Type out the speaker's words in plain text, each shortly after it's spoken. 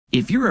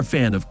If you're a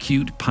fan of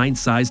cute,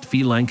 pint-sized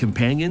feline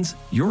companions,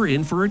 you're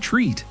in for a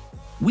treat.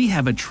 We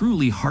have a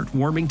truly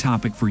heartwarming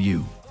topic for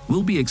you.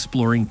 We'll be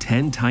exploring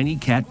 10 tiny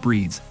cat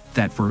breeds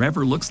that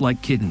forever looks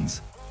like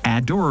kittens.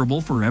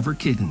 Adorable forever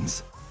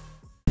kittens.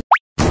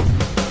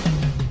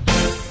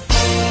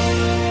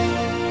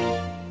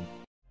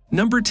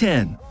 Number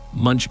 10.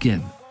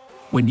 Munchkin.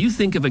 When you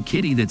think of a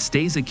kitty that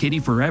stays a kitty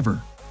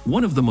forever,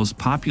 one of the most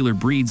popular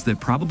breeds that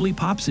probably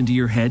pops into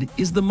your head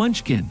is the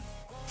Munchkin.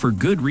 For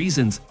good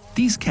reasons,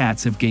 these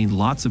cats have gained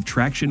lots of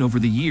traction over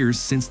the years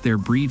since their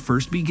breed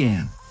first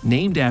began.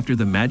 Named after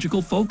the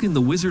magical folk in The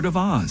Wizard of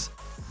Oz,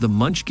 the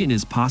Munchkin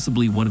is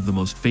possibly one of the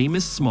most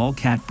famous small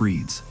cat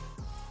breeds.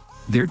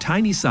 Their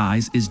tiny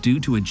size is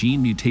due to a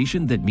gene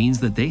mutation that means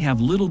that they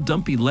have little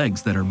dumpy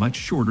legs that are much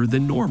shorter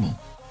than normal.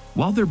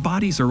 While their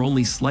bodies are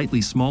only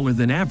slightly smaller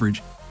than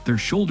average, their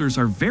shoulders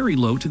are very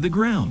low to the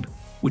ground,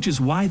 which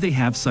is why they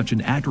have such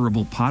an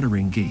adorable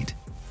pottering gait.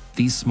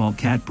 These small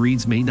cat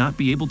breeds may not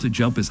be able to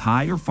jump as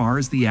high or far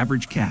as the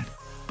average cat,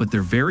 but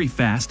they're very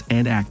fast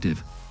and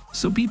active,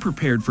 so be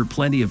prepared for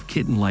plenty of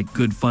kitten-like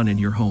good fun in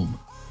your home.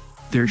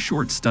 Their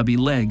short, stubby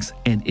legs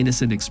and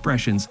innocent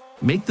expressions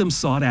make them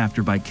sought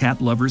after by cat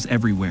lovers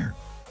everywhere.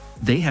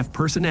 They have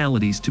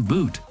personalities to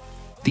boot.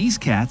 These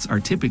cats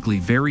are typically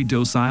very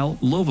docile,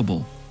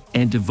 lovable,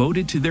 and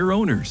devoted to their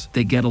owners.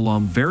 They get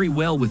along very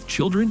well with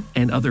children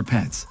and other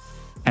pets.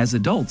 As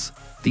adults,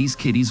 these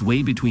kitties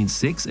weigh between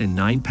 6 and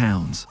 9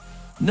 pounds.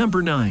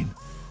 Number 9.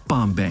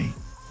 Bombay.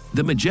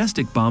 The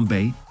majestic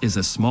Bombay is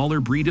a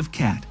smaller breed of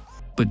cat,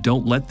 but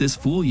don't let this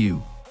fool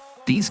you.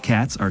 These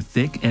cats are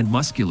thick and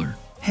muscular,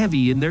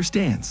 heavy in their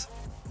stance.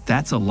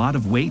 That's a lot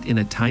of weight in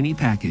a tiny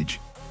package.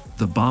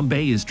 The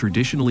Bombay is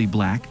traditionally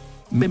black,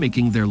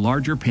 mimicking their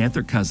larger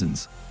panther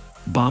cousins.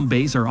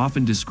 Bombays are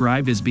often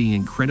described as being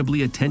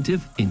incredibly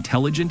attentive,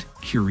 intelligent,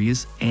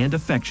 curious, and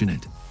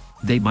affectionate.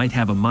 They might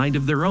have a mind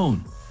of their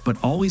own,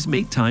 but always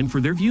make time for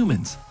their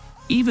humans.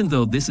 Even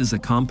though this is a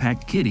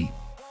compact kitty,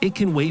 it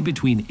can weigh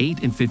between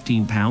 8 and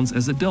 15 pounds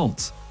as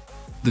adults.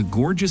 The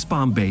gorgeous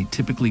Bombay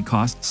typically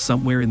costs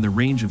somewhere in the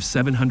range of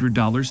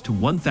 $700 to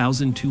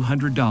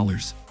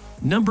 $1,200.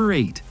 Number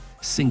 8.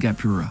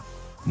 Singapura.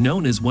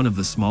 Known as one of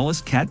the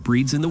smallest cat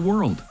breeds in the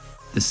world,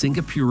 the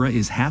Singapura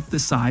is half the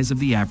size of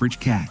the average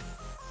cat.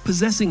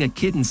 Possessing a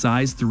kitten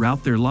size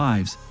throughout their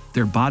lives,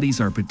 their bodies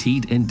are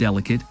petite and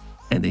delicate,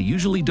 and they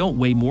usually don't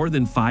weigh more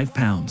than 5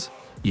 pounds.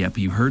 Yep,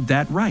 you heard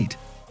that right.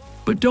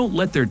 But don't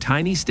let their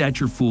tiny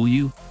stature fool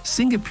you.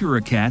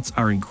 Singapura cats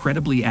are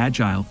incredibly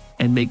agile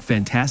and make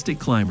fantastic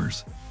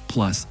climbers.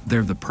 Plus,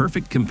 they're the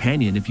perfect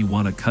companion if you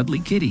want a cuddly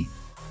kitty,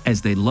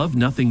 as they love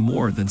nothing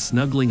more than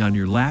snuggling on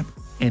your lap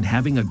and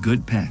having a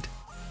good pet.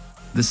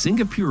 The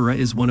Singapura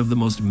is one of the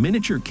most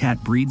miniature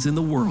cat breeds in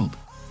the world.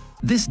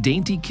 This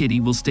dainty kitty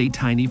will stay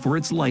tiny for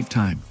its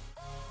lifetime.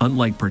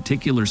 Unlike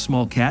particular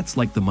small cats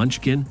like the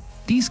Munchkin,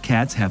 these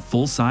cats have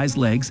full-size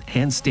legs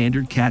and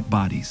standard cat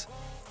bodies.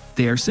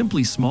 They are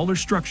simply smaller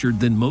structured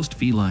than most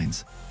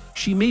felines.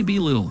 She may be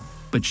little,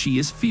 but she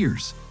is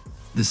fierce.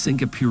 The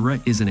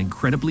Singapura is an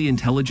incredibly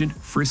intelligent,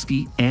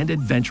 frisky, and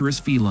adventurous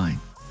feline.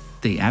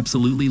 They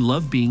absolutely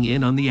love being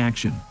in on the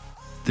action.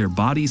 Their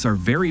bodies are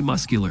very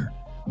muscular,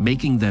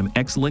 making them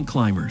excellent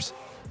climbers.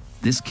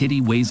 This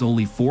kitty weighs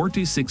only 4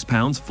 to 6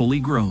 pounds fully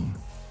grown.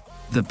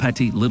 The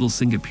petite little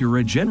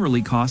Singapura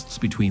generally costs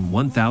between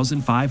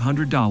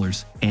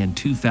 $1,500 and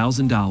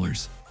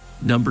 $2,000.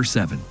 Number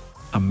 7.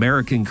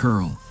 American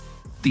Curl.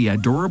 The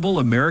adorable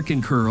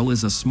American Curl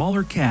is a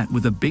smaller cat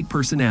with a big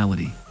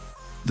personality.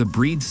 The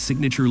breed's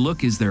signature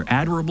look is their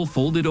adorable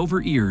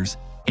folded-over ears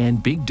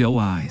and big doe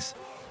eyes.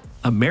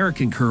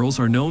 American Curls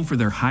are known for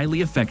their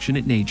highly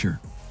affectionate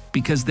nature.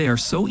 Because they are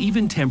so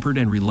even-tempered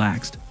and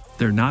relaxed,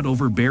 they're not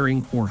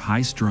overbearing or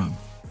high-strung.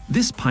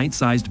 This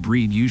pint-sized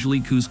breed usually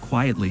coos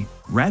quietly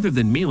rather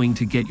than mewing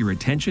to get your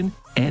attention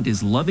and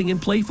is loving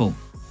and playful,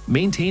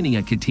 maintaining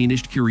a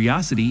kittenish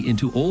curiosity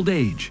into old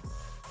age.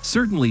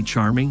 Certainly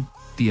charming,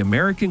 the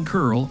American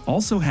Curl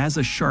also has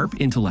a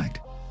sharp intellect.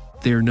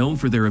 They are known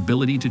for their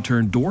ability to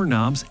turn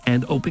doorknobs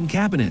and open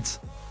cabinets.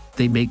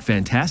 They make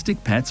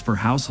fantastic pets for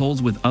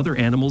households with other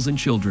animals and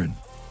children.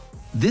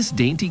 This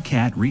dainty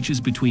cat reaches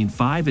between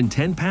 5 and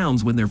 10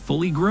 pounds when they're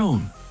fully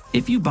grown.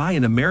 If you buy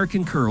an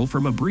American Curl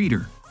from a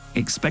breeder,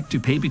 expect to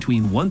pay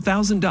between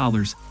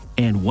 $1,000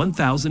 and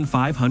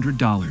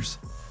 $1,500.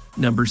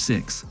 Number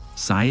 6.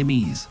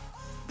 Siamese.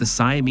 The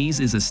Siamese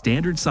is a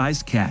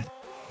standard-sized cat,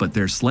 but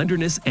their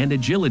slenderness and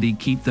agility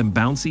keep them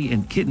bouncy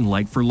and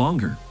kitten-like for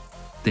longer.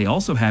 They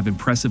also have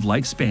impressive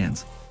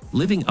lifespans,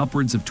 living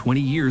upwards of 20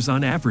 years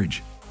on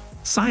average.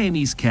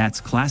 Siamese cats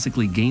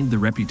classically gained the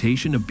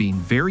reputation of being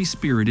very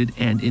spirited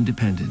and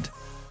independent.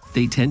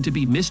 They tend to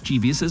be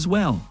mischievous as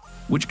well,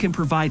 which can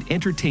provide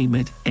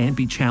entertainment and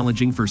be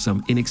challenging for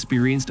some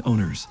inexperienced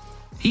owners.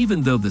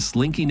 Even though the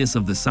slinkiness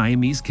of the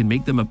Siamese can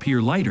make them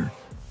appear lighter,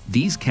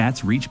 these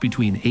cats reach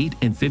between 8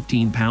 and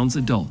 15 pounds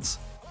adults.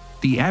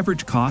 The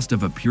average cost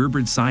of a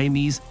purebred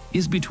Siamese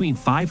is between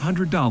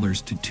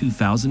 $500 to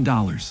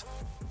 $2,000.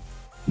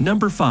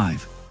 Number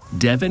 5.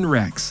 Devon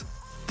Rex.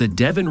 The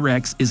Devon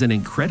Rex is an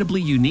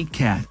incredibly unique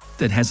cat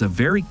that has a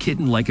very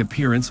kitten-like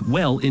appearance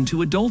well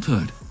into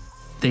adulthood.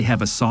 They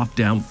have a soft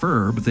down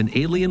fur with an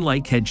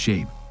alien-like head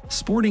shape,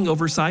 sporting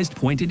oversized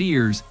pointed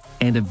ears,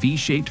 and a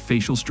V-shaped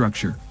facial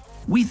structure.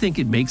 We think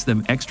it makes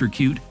them extra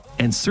cute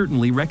and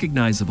certainly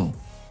recognizable.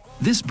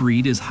 This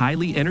breed is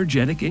highly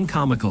energetic and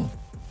comical.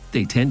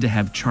 They tend to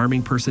have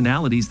charming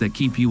personalities that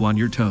keep you on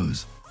your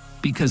toes.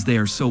 Because they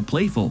are so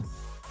playful,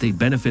 they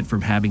benefit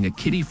from having a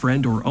kitty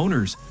friend or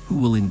owners who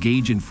will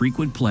engage in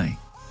frequent play.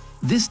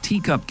 This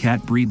teacup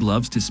cat breed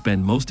loves to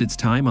spend most its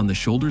time on the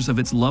shoulders of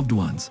its loved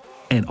ones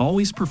and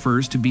always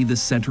prefers to be the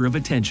center of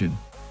attention.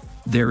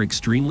 They're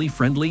extremely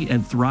friendly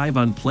and thrive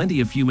on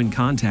plenty of human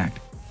contact,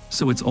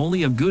 so it's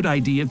only a good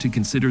idea to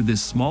consider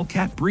this small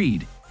cat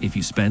breed if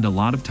you spend a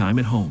lot of time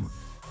at home.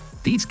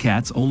 These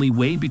cats only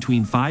weigh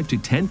between 5 to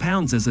 10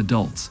 pounds as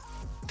adults.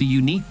 The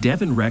unique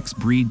Devon Rex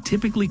breed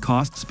typically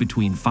costs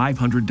between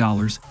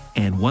 $500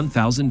 and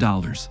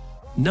 $1,000.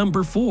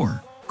 Number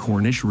 4.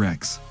 Cornish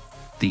Rex.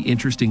 The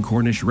interesting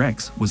Cornish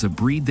Rex was a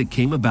breed that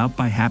came about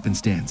by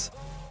happenstance.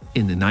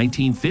 In the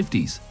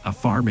 1950s, a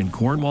farm in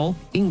Cornwall,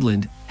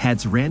 England,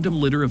 had a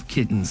random litter of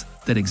kittens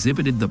that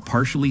exhibited the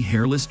partially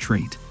hairless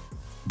trait.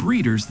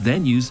 Breeders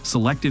then used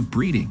selective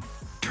breeding,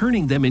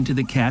 turning them into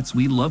the cats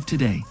we love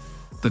today.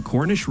 The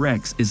Cornish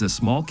Rex is a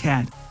small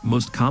cat,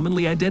 most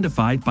commonly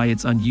identified by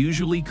its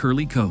unusually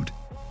curly coat.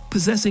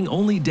 Possessing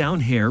only down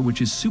hair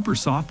which is super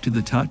soft to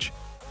the touch,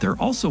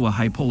 they're also a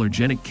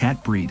hypoallergenic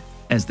cat breed,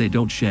 as they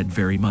don't shed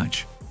very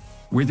much.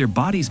 Where their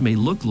bodies may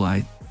look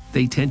light,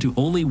 they tend to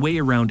only weigh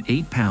around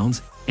 8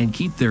 pounds and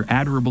keep their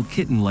adorable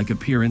kitten-like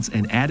appearance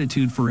and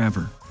attitude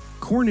forever.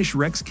 Cornish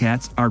Rex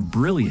cats are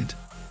brilliant,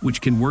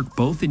 which can work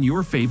both in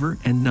your favor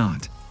and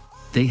not.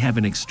 They have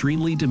an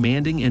extremely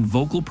demanding and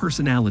vocal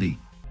personality,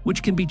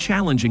 which can be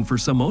challenging for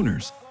some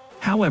owners.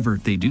 However,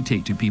 they do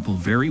take to people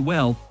very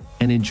well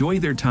and enjoy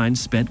their time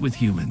spent with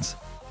humans.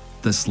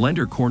 The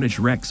slender Cornish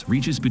Rex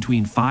reaches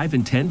between 5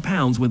 and 10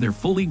 pounds when they're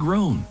fully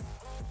grown.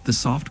 The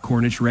soft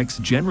Cornish Rex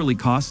generally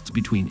costs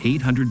between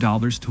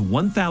 $800 to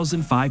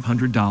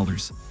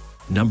 $1,500.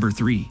 Number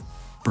 3.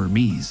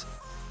 Burmese.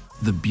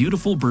 The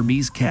beautiful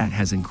Burmese cat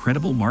has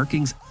incredible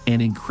markings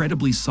and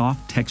incredibly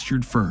soft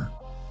textured fur.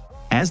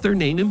 As their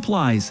name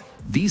implies,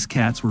 these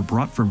cats were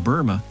brought from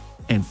Burma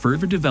and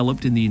further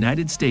developed in the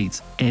United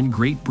States and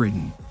Great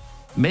Britain.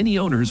 Many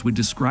owners would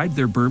describe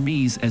their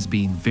Burmese as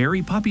being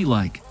very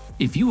puppy-like.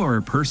 If you are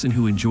a person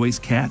who enjoys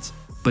cats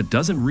but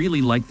doesn't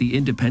really like the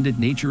independent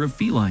nature of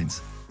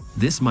felines,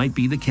 this might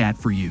be the cat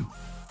for you.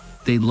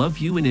 They love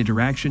human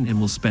interaction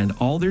and will spend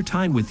all their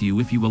time with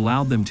you if you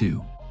allow them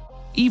to.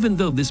 Even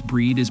though this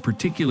breed is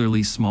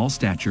particularly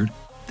small-statured,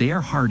 they are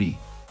hardy,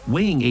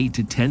 weighing 8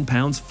 to 10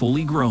 pounds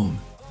fully grown.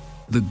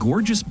 The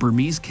gorgeous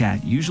Burmese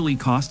cat usually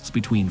costs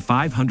between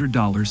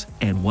 $500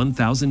 and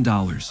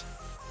 $1,000.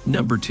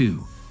 Number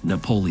 2.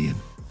 Napoleon.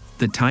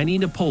 The tiny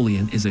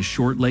Napoleon is a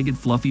short-legged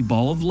fluffy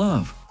ball of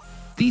love.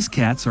 These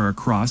cats are a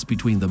cross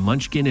between the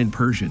Munchkin and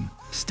Persian,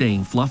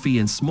 staying fluffy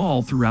and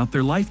small throughout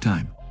their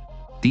lifetime.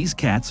 These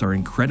cats are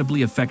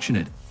incredibly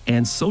affectionate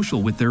and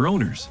social with their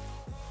owners.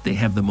 They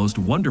have the most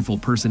wonderful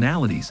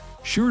personalities,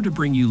 sure to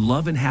bring you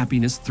love and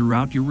happiness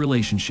throughout your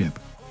relationship.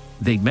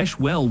 They mesh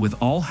well with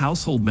all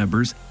household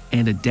members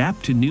and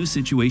adapt to new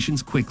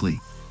situations quickly.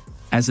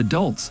 As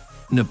adults,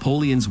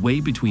 Napoleons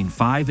weigh between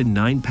 5 and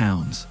 9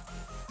 pounds.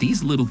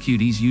 These little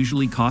cuties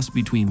usually cost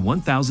between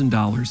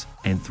 $1,000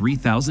 and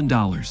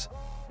 $3,000.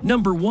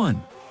 Number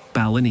 1.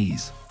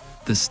 Balinese.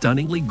 The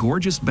stunningly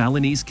gorgeous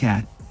Balinese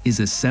cat is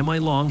a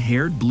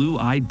semi-long-haired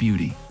blue-eyed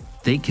beauty.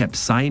 They kept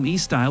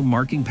Siamese-style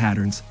marking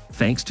patterns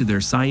thanks to their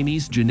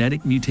Siamese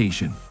genetic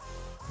mutation.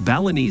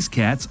 Balinese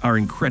cats are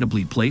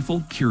incredibly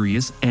playful,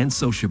 curious, and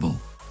sociable.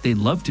 They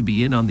love to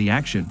be in on the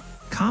action,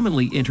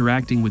 commonly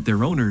interacting with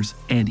their owners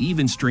and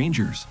even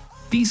strangers.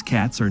 These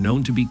cats are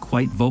known to be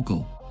quite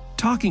vocal,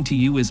 talking to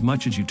you as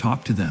much as you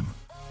talk to them.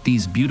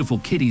 These beautiful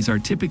kitties are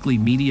typically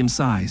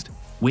medium-sized,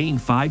 weighing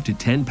 5 to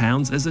 10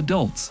 pounds as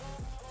adults.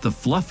 The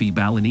fluffy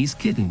Balinese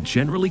kitten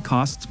generally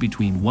costs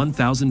between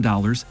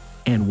 $1,000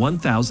 and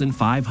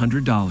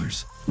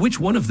 $1,500. Which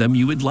one of them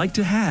you would like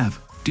to have?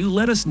 Do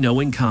let us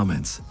know in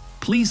comments.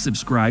 Please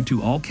subscribe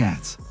to All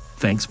Cats.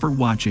 Thanks for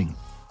watching.